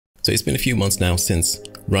So it's been a few months now since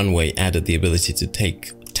Runway added the ability to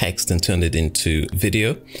take text and turn it into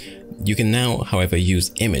video. You can now, however,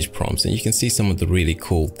 use image prompts, and you can see some of the really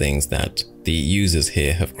cool things that the users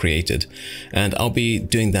here have created. And I'll be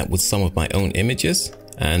doing that with some of my own images.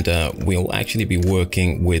 And we'll actually be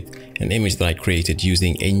working with an image that I created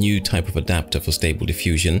using a new type of adapter for Stable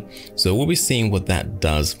Diffusion. So we'll be seeing what that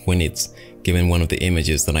does when it's given one of the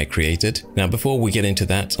images that I created. Now, before we get into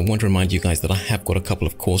that, I want to remind you guys that I have got a couple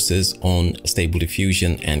of courses on Stable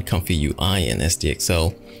Diffusion and ComfyUI and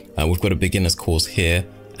SDXL. We've got a beginner's course here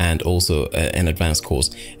and also an advanced course,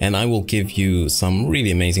 and I will give you some really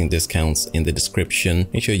amazing discounts in the description.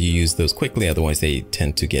 Make sure you use those quickly, otherwise they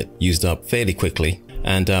tend to get used up fairly quickly.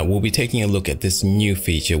 And we'll be taking a look at this new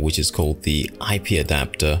feature, which is called the IP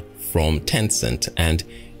adapter from Tencent. And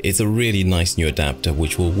it's a really nice new adapter,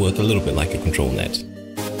 which will work a little bit like a ControlNet.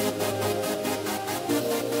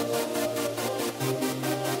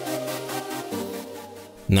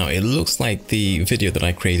 Now, it looks like the video that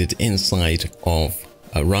I created inside of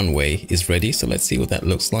Runway is ready. So let's see what that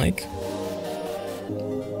looks like.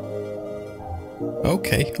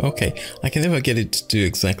 Okay. I can never get it to do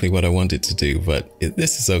exactly what I want it to do, but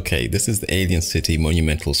this is okay. This is the Alien City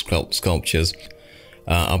monumental sculptures.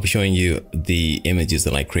 I'll be showing you the images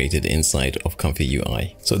that I created inside of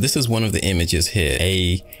ComfyUI. So this is one of the images here,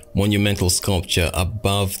 a monumental sculpture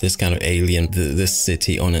above this kind of alien, this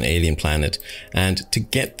city on an alien planet. And to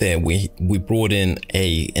get there, we brought in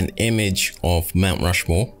an image of Mount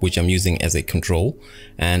Rushmore, which I'm using as a control.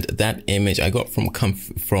 And that image I got from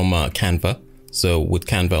Canva. So with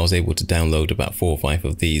Canva, I was able to download about 4 or 5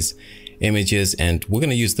 of these images, and we're going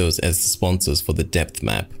to use those as sponsors for the depth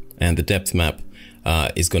map. And the depth map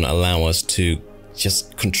is going to allow us to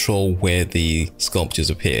just control where the sculptures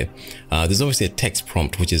appear. There's obviously a text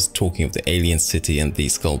prompt, which is talking of the alien city and the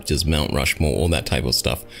sculptures, Mount Rushmore, all that type of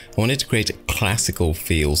stuff. I wanted to create a classical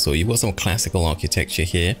feel. So you've got some classical architecture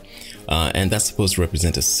here, and that's supposed to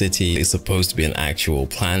represent a city. It's supposed to be an actual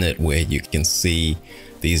planet where you can see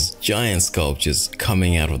these giant sculptures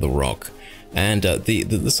coming out of the rock. And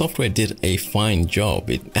the software did a fine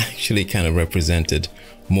job. It actually kind of represented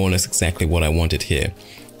more or less exactly what I wanted here.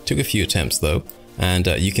 Took a few attempts though, and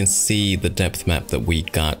you can see the depth map that we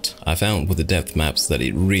got. I found with the depth maps that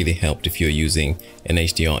it really helped if you're using an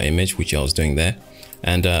HDR image, which I was doing there.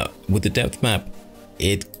 And with the depth map,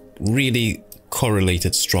 it really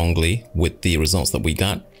correlated strongly with the results that we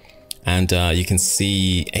got. And you can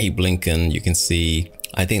see Abe Lincoln, you can see,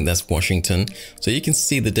 I think that's Washington. So you can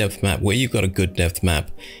see the depth map. Where you've got a good depth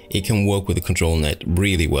map, it can work with the ControlNet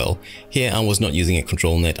really well. Here, I was not using a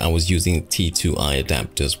ControlNet. I was using T2I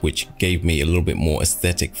adapters, which gave me a little bit more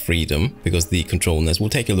aesthetic freedom because the ControlNets, we'll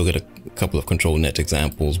take a look at a couple of ControlNet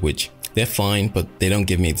examples, which they're fine, but they don't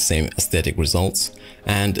give me the same aesthetic results.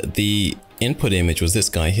 And the input image was this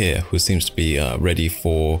guy here, who seems to be ready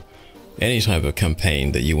for any type of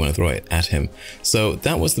campaign that you want to throw it at him. So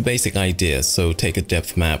that was the basic idea. So take a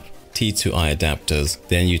depth map, T2I adapters,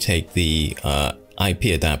 then you take the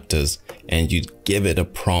IP adapters and you give it a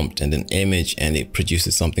prompt and an image, and it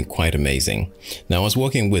produces something quite amazing. Now I was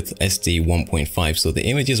working with SD 1.5, so the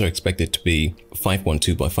images are expected to be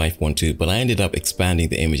 512 by 512, but I ended up expanding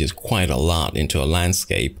the images quite a lot into a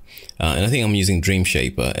landscape. And I think I'm using Dream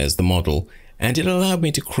Shaper as the model. And it allowed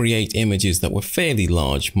me to create images that were fairly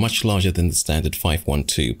large, much larger than the standard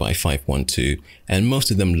 512 by 512, and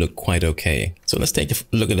most of them look quite okay. So let's take a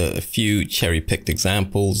look at a few cherry-picked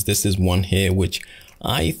examples. This is one here, which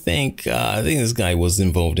I think this guy was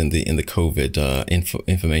involved in the COVID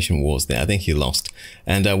information wars there. I think he lost,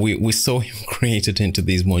 and we saw him created into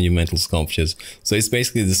these monumental sculptures. So it's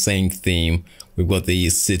basically the same theme. We've got the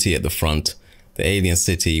city at the front, the alien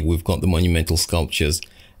city. We've got the monumental sculptures.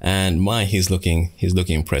 And he's looking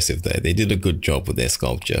impressive there. They did a good job with their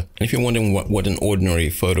sculpture. And if you're wondering what an ordinary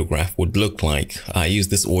photograph would look like, I used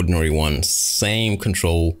this ordinary one, same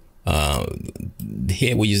control.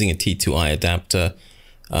 Here we're using a T2I adapter,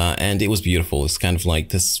 and it was beautiful. It's kind of like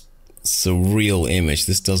this surreal image.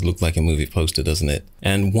 This does look like a movie poster, doesn't it?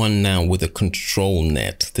 And one now with a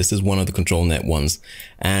ControlNet. This is one of the ControlNet ones.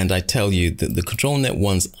 And I tell you, the ControlNet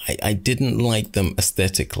ones, I didn't like them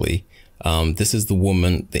aesthetically. This is the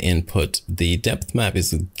woman, the input. The depth map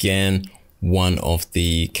is again one of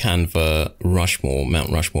the Canva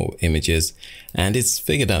Mount Rushmore images, and it's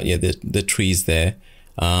figured out, yeah, the trees there,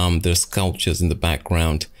 there's sculptures in the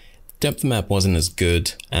background. Depth map wasn't as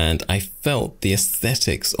good, and I felt the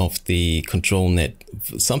aesthetics of the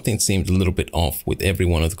ControlNet, something seemed a little bit off with every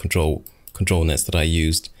one of the ControlNets that I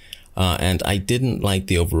used. And I didn't like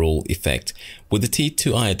the overall effect. With the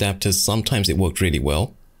T2I adapters, sometimes it worked really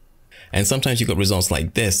well. And sometimes you got results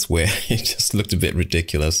like this where it just looked a bit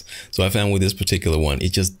ridiculous. So I found with this particular one, it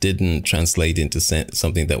just didn't translate into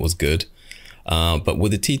something that was good. But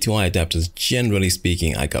with the T2I adapters, generally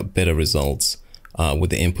speaking, I got better results with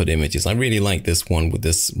the input images. I really like this one with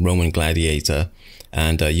this Roman gladiator,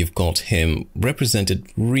 and you've got him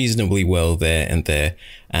represented reasonably well there and there,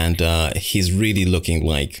 and he's really looking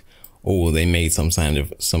like, oh, they made some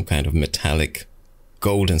kind of metallic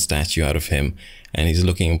golden statue out of him, and he's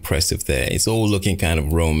looking impressive there. It's all looking kind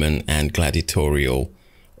of Roman and gladiatorial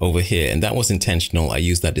over here, and that was intentional. I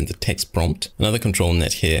used that in the text prompt. Another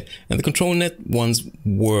ControlNet here, and the ControlNet ones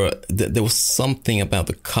were there was something about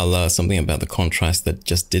the color, something about the contrast that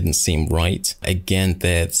just didn't seem right. Again,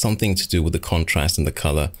 there's something to do with the contrast and the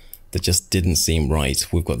color that just didn't seem right.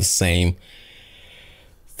 We've got the same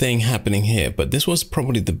thing happening here, but this was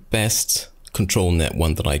probably the best ControlNet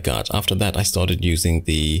one that I got. After that, I started using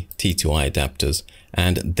the T2I adapters,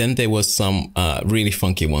 and then there were some really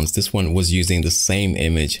funky ones. This one was using the same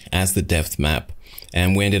image as the depth map,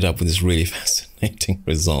 and we ended up with this really fascinating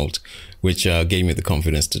result, which gave me the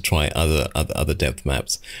confidence to try other depth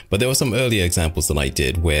maps. But there were some earlier examples that I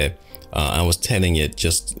did where I was telling it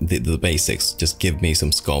just the basics, just give me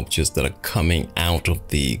some sculptures that are coming out of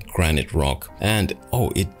the granite rock. And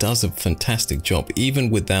oh, it does a fantastic job. Even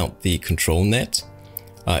without the ControlNet,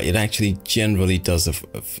 it actually generally does a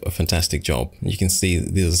fantastic job. You can see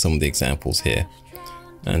these are some of the examples here,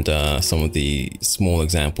 and some of the small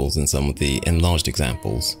examples and some of the enlarged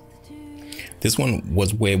examples. This one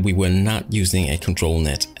was where we were not using a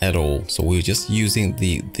ControlNet at all. So we were just using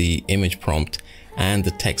the image prompt and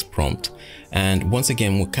the text prompt. And once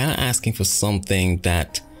again, we're kind of asking for something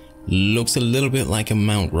that looks a little bit like a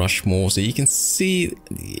Mount Rushmore. So you can see,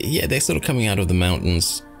 yeah, they're sort of coming out of the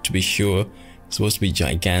mountains, to be sure. It's supposed to be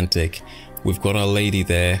gigantic. We've got our lady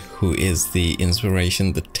there who is the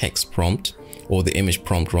inspiration, the text prompt, or the image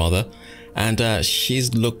prompt rather. And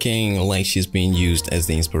she's looking like she's being used as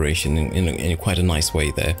the inspiration in quite a nice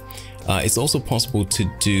way there. It's also possible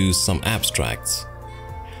to do some abstracts.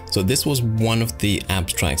 So this was one of the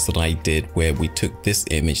abstracts that I did where we took this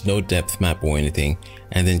image, no depth map or anything,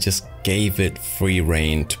 and then just gave it free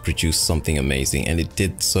rein to produce something amazing. And it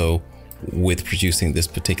did so with producing this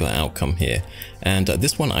particular outcome here. And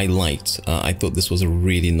this one I liked. I thought this was a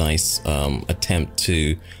really nice attempt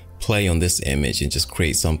to play on this image and just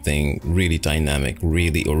create something really dynamic,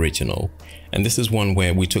 really original. And this is one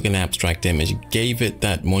where we took an abstract image, gave it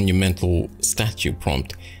that monumental statue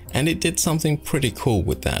prompt, and it did something pretty cool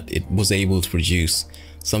with that. It was able to produce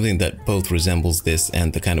something that both resembles this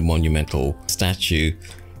and the kind of monumental statue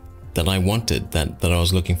that I wanted, that I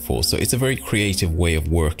was looking for. So it's a very creative way of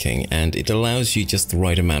working, and it allows you just the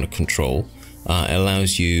right amount of control. It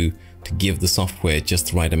allows you to give the software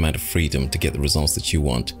just the right amount of freedom to get the results that you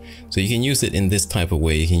want. So you can use it in this type of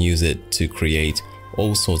way. You can use it to create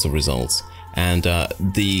all sorts of results. And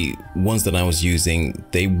the ones that I was using,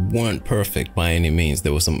 they weren't perfect by any means.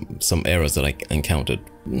 There were some errors that I encountered,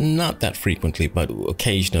 not that frequently, but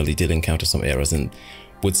occasionally did encounter some errors. And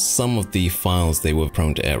with some of the files, they were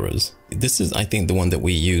prone to errors. This is, I think, the one that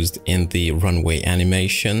we used in the runway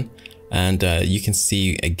animation. And you can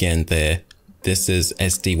see again there, this is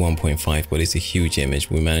SD 1.5, but it's a huge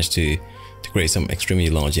image. We managed to create some extremely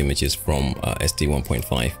large images from SD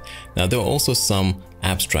 1.5. Now, there are also some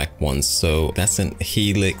abstract ones. So that's an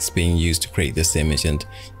helix being used to create this image, and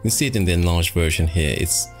you can see it in the enlarged version here.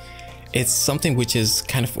 It's something which is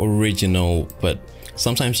kind of original, but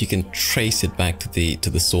sometimes you can trace it back to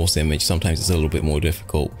the source image. Sometimes it's a little bit more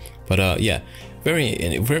difficult, but yeah,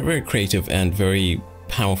 very creative and very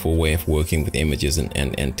powerful way of working with images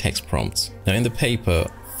and text prompts. Now, in the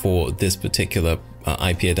paper for this particular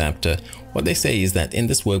IP adapter, what they say is that in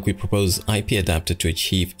this work we propose IP adapter to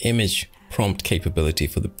achieve image prompt capability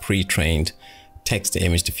for the pre-trained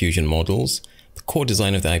text-to-image diffusion models. The core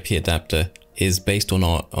design of the IP adapter is based on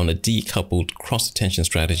a decoupled cross-attention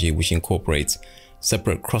strategy, which incorporates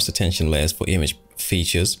separate cross-attention layers for image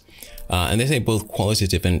features. And they say both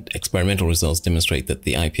qualitative and experimental results demonstrate that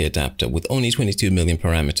the IP adapter, with only 22 million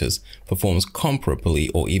parameters, performs comparably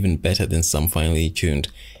or even better than some finely tuned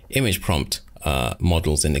image prompt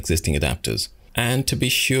models in existing adapters. And to be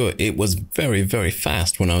sure, it was very, very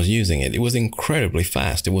fast when I was using it. It was incredibly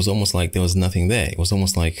fast. It was almost like there was nothing there. It was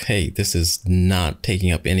almost like, hey, this is not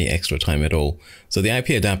taking up any extra time at all. So the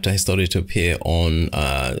IP adapter has started to appear on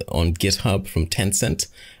GitHub from Tencent.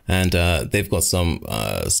 And they've got some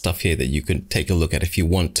stuff here that you can take a look at if you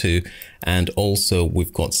want to. And also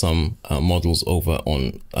we've got some models over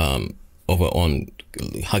on over on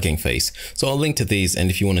Hugging Face. So I'll link to these, and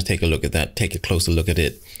if you want to take a look at that, take a closer look at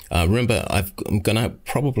it. Remember, I'm gonna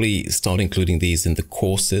probably start including these in the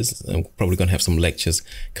courses. I'm probably gonna have some lectures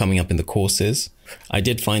coming up in the courses. I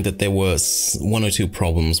did find that there were 1 or 2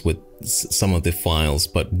 problems with some of the files,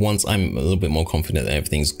 but once I'm a little bit more confident that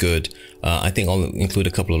everything's good, I think I'll include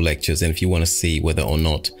a couple of lectures. And if you want to see whether or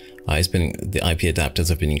not the IP adapters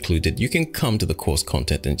have been included, you can come to the course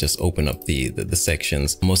content and just open up the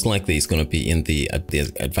sections. Most likely it's going to be in the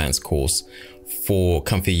advanced course for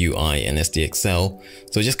ComfyUI and SDXL.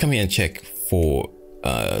 So just come here and check for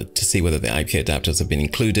to see whether the IP adapters have been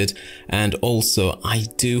included. And also I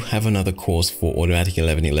do have another course for Automatic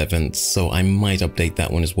 1111, so I might update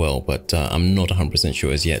that one as well, but I'm not 100%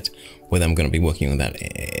 sure as yet whether I'm going to be working on that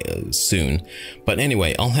soon. But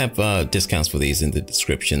anyway, I'll have discounts for these in the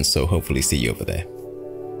description, so hopefully see you over there.